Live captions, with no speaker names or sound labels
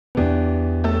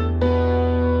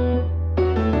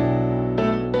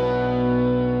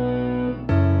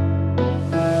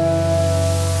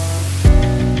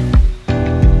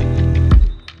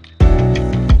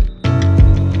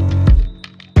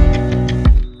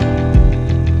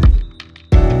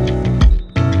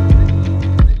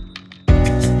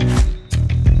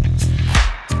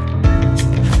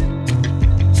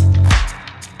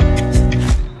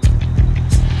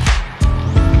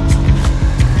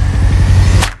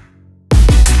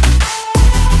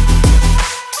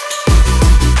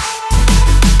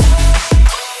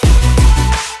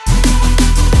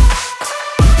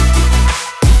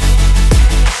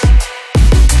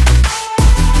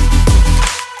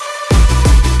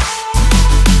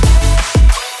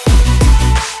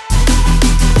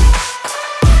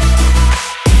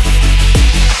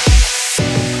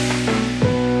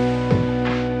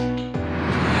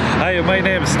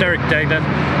Derek Duignan.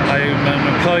 I'm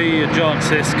an employee at John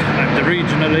Sisk. I'm the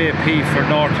regional AP for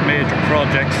North Major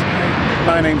Projects.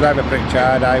 My name's Ivan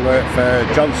Pritchard. I work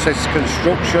for John Sisk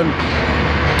Construction.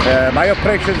 My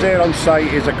operations here on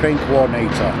site is a crane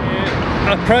coordinator.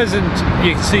 At present,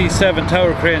 you can see 7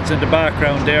 tower cranes in the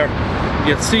background there.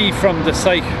 You'll see from the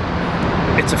site,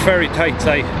 it's a very tight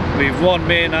site. We have one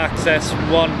main access,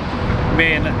 one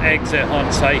main exit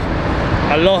on site.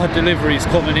 A lot of deliveries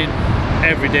coming in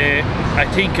every day. I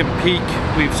think in peak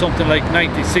we've something like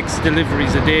 96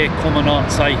 deliveries a day coming on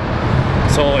site.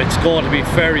 So it's going to be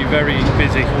very, very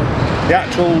busy. The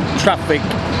actual traffic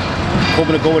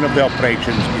coming and going of the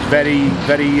operations is very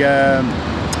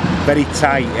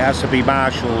tight. It has to be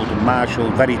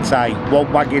marshalled very tight.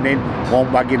 One wagon in,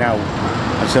 one wagon out.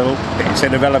 And so it's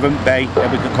in a relevant bay,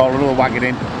 then we can call another wagon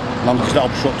in, as long as it's not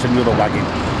obstructing the other wagon.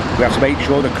 We have to make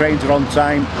sure the cranes are on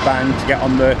time, bang, to get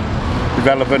on the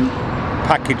relevant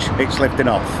package it's lifting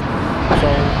off. So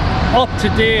up to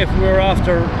date, we're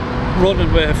after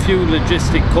running with a few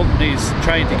logistic companies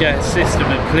trying to get a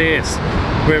system in place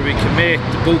where we can make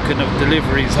the booking of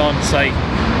deliveries on site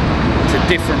to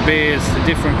different bays, to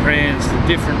different cranes, to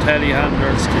different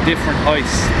telehandlers, to different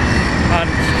hoists, and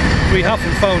we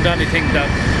haven't found anything that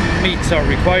meets our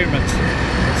requirements.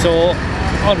 So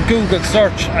on Google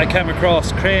search I came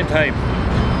across Cranetime.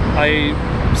 I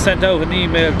sent out an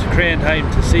email to Cranetime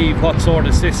to see what sort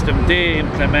of system they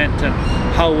implement and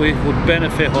how it would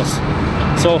benefit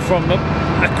us. So from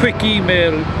a quick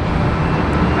email,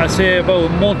 I say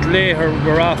about a month later,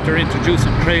 we're after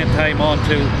introducing Cranetime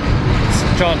onto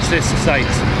John Sisk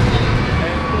sites.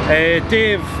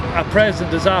 Dave at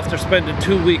present is after spending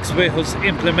 2 weeks with us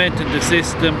implementing the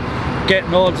system,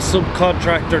 getting all the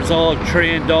subcontractors all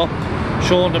trained up,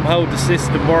 showing them how the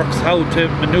system works, how to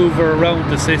manoeuvre around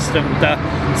the system that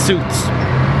suits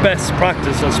best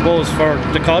practice, I suppose, for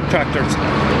the contractors.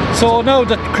 So now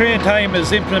that Cranetime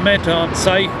is implemented on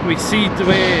site, we see the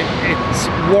way it's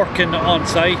working on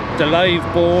site, the live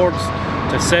boards,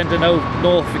 to sending out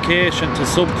notification to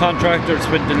subcontractors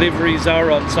when deliveries are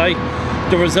on site.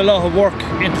 There was a lot of work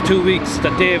in the 2 weeks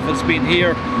that Dave has been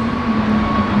here,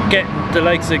 getting the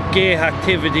likes of gate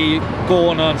activity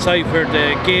going on site where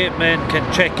the gate men can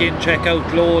check in, check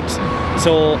out loads.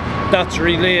 So that's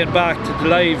relaying back to the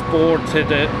live board, to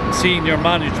the senior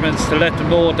managements, to let them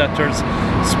know that there's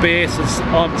spaces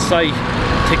on site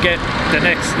to get the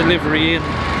next delivery in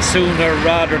sooner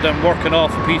rather than working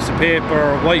off a piece of paper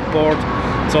or whiteboard.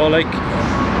 So like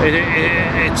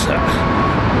it's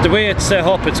the way it's set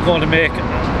up, it's going to make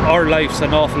our lives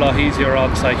an awful lot easier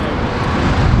on site.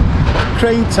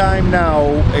 Cranetime now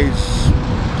is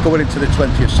going into the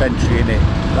 20th century, isn't it?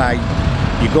 Like,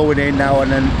 you're going in now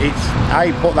and then,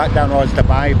 I put that down as the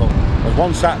Bible. Because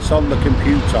once that's on the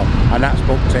computer and that's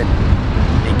booked in,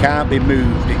 it can't be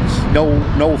moved. It's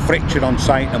no friction on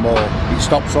site no more. It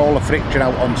stops all the friction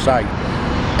out on site.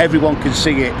 Everyone can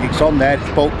see it, it's on there,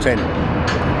 it's booked in.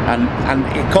 And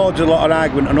it causes a lot of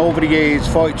argument, and over the years,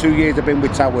 42 years I've been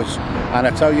with towers, and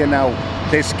I tell you now,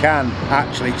 this can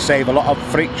actually save a lot of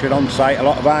friction on site, a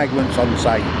lot of arguments on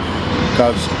site,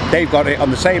 because they've got it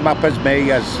on the same map as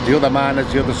me, as the other man,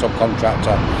 as the other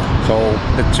subcontractor. So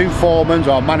the two foremen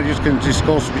or managers can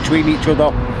discuss between each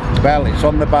other. Well, it's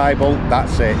on the Bible,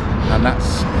 that's it, and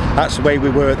that's the way we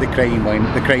work the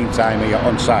Cranetime here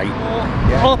on site.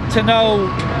 Yeah. Up to now,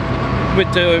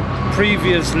 with the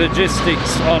previous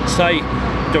logistics on site,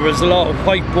 there was a lot of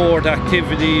whiteboard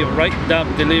activity, writing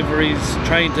down deliveries,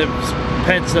 trying to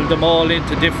pencil them all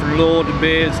into different loading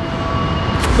bays,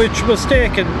 which was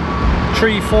taking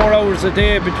 3-4 hours a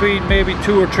day between maybe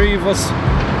 2 or 3 of us,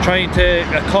 trying to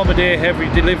accommodate every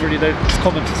delivery that's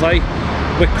coming to site.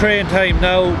 With Cranetime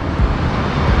now,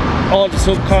 all the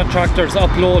subcontractors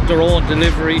upload their own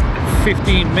delivery.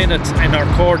 15 minutes in our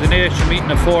coordination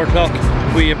meeting at 4 o'clock,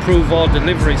 we approve all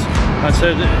deliveries, and so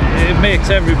it makes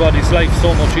everybody's life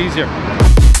so much easier.